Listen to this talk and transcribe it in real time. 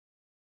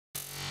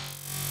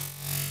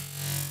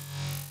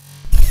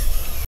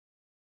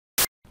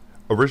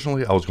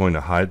originally I was going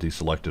to hide the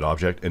selected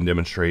object and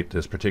demonstrate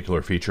this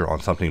particular feature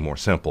on something more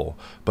simple,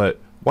 but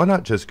why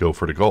not just go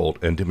for the gold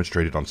and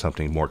demonstrate it on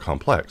something more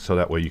complex so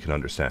that way you can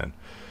understand.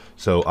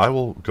 So I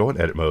will go in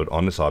edit mode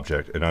on this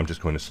object, and I'm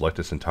just going to select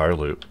this entire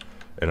loop,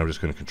 and I'm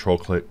just going to control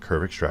click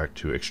curve extract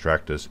to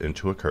extract this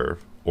into a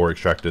curve, or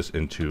extract this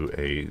into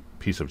a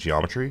piece of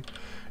geometry.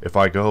 If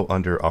I go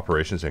under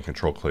operations and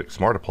control click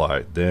smart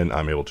apply, then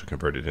I'm able to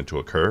convert it into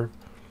a curve.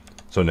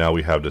 So now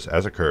we have this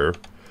as a curve.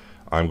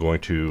 I'm going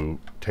to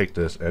take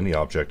this and the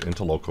object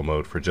into local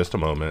mode for just a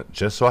moment,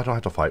 just so I don't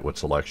have to fight with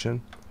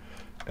selection.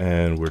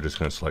 And we're just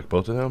going to select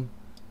both of them,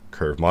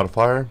 curve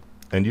modifier,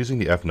 and using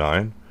the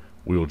F9,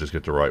 we will just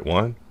get the right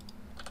one.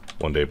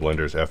 One Day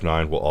Blender's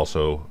F9 will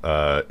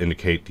also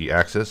indicate the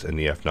axis in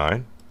the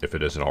F9, if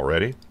it isn't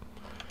already.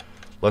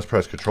 Let's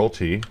press Control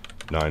T,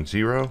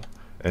 9-0,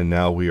 and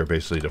now we are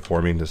basically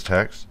deforming this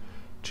text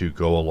to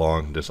go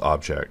along this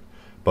object.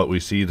 But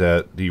we see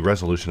that the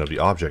resolution of the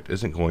object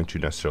isn't going to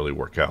necessarily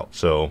work out.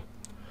 So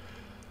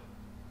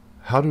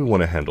how do we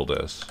want to handle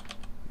this?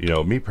 You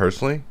know, me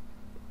personally,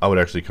 I would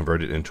actually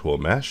convert it into a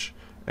mesh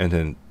and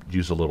then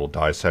use a little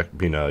dice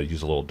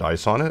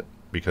on it,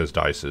 because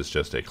dice is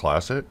just a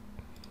classic.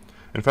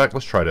 In fact,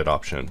 let's try that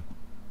option.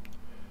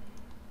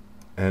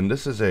 And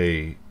this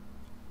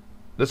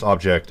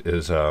object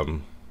is how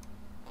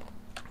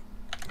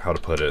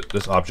to put it?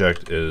 This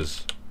object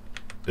is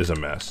a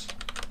mess.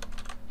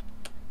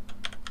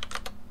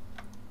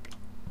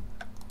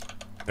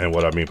 And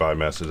what I mean by a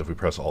mess is if we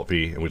press Alt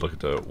V and we look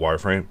at the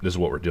wireframe, this is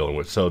what we're dealing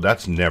with. So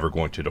that's never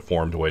going to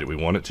deform the way that we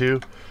want it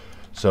to.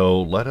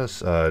 So let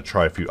us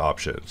try a few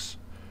options.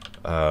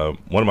 One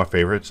of my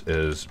favorites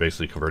is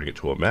basically converting it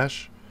to a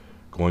mesh,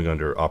 going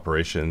under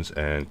operations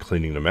and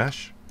cleaning the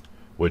mesh,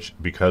 which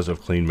because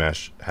of clean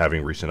mesh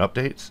having recent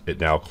updates, it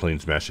now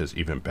cleans meshes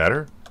even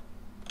better.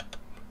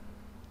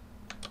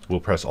 We'll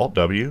press Alt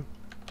W,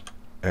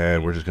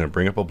 and we're just going to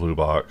bring up a blue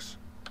box,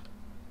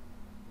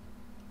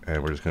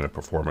 and we're just going to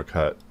perform a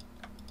cut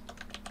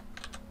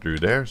through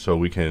there so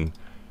we can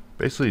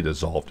basically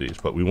dissolve these,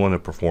 but we want to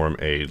perform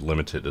a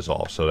limited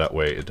dissolve so that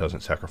way it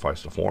doesn't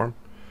sacrifice the form.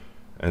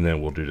 And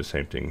then we'll do the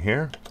same thing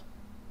here,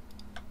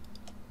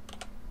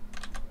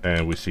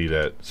 and we see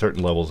that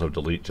certain levels of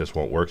delete just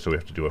won't work, so we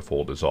have to do a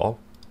full dissolve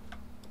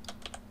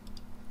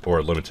or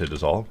a limited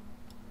dissolve.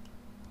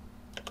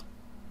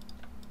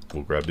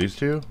 We'll grab these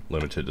two,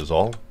 limited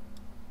dissolve,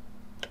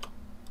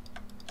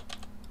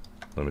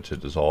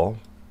 limited dissolve.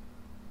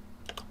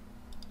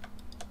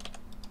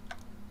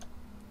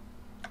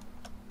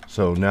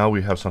 So now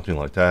we have something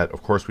like that.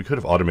 Of course, we could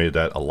have automated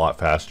that a lot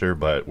faster,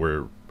 but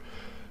we're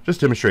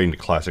just demonstrating the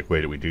classic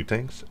way that we do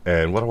things.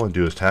 And what I want to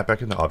do is tap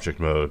back into object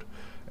mode,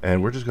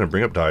 and we're just going to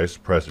bring up dice,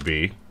 press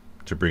V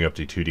to bring up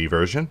the 2D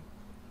version.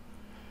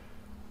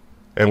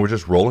 And we're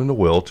just rolling the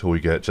wheel till we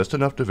get just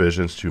enough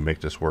divisions to make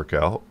this work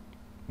out,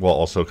 while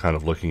also kind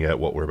of looking at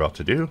what we're about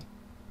to do.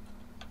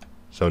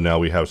 So now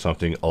we have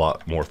something a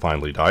lot more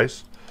finely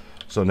diced.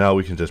 So now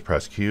we can just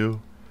press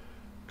Q,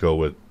 go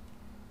with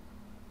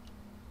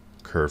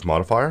curve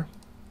modifier,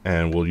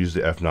 and we'll use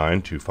the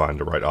F9 to find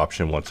the right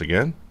option once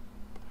again,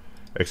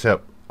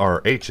 except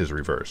our H is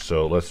reversed.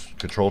 So let's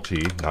Control T,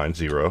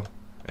 9-0,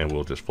 and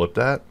we'll just flip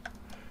that,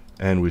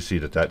 and we see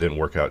that that didn't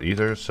work out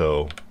either.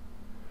 So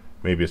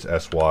maybe it's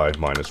SY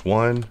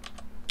 -1,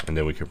 and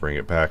then we can bring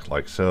it back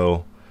like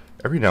so.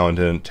 Every now and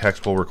then,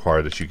 text will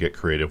require that you get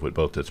creative with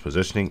both its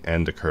positioning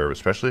and the curve,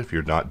 especially if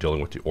you're not dealing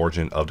with the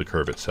origin of the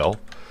curve itself.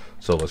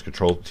 So let's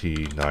Control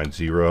T,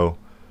 9-0,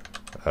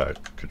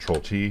 Control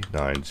T,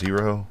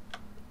 9-0,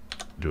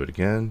 do it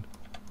again,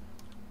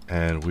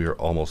 and we are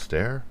almost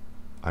there.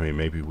 I mean,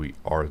 maybe we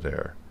are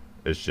there.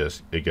 It's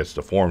just, it gets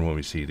deformed when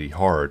we see the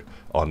hard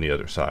on the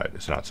other side.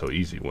 It's not so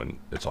easy when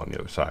it's on the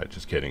other side.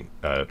 Just kidding.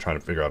 Trying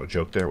to figure out a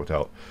joke there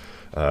without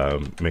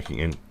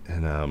making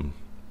an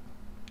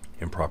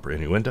improper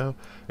innuendo.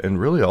 And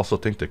really also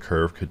think the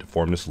curve could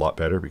deform this a lot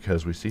better,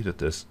 because we see that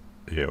this,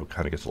 you know,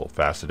 kind of gets a little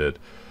faceted.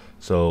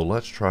 So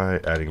let's try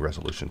adding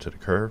resolution to the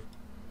curve.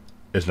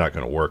 It's not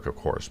going to work, of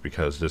course,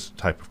 because this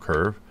type of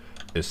curve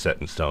is set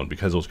in stone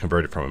because it was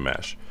converted from a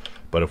mesh.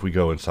 But if we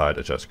go inside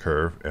adjust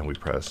curve and we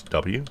press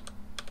W,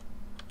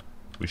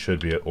 we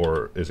should be at,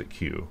 or is it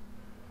Q?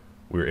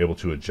 We're able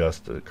to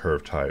adjust the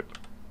curve type.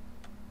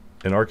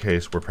 In our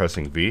case, we're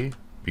pressing V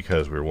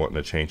because we're wanting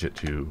to change it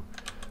to,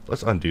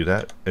 let's undo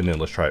that, and then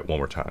let's try it one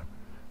more time.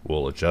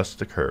 We'll adjust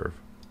the curve,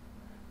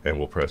 and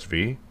we'll press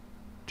V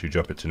to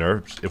jump it to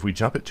nerves. If we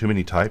jump it too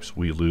many types,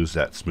 we lose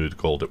that smooth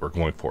gold that we're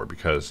going for,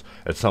 because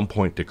at some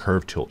point the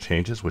curve tilt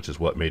changes, which is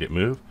what made it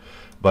move.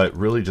 But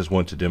really just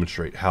wanted to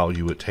demonstrate how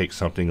you would take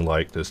something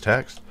like this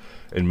text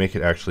and make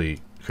it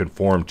actually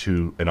conform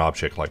to an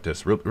object like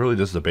this. Really,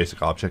 this is a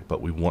basic object,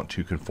 but we want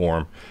to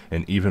conform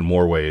in even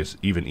more ways,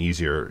 even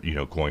easier, you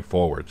know, going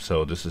forward.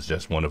 So this is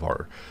just one of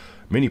our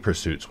many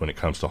pursuits when it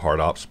comes to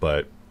HardOps,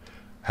 but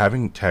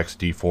having text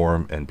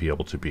deform and be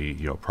able to be,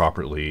 you know,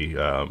 properly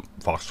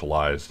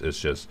voxelized is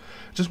just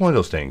one of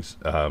those things.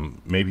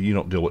 Maybe you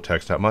don't deal with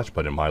text that much,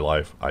 but in my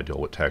life, I deal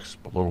with text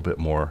a little bit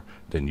more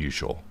than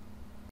usual.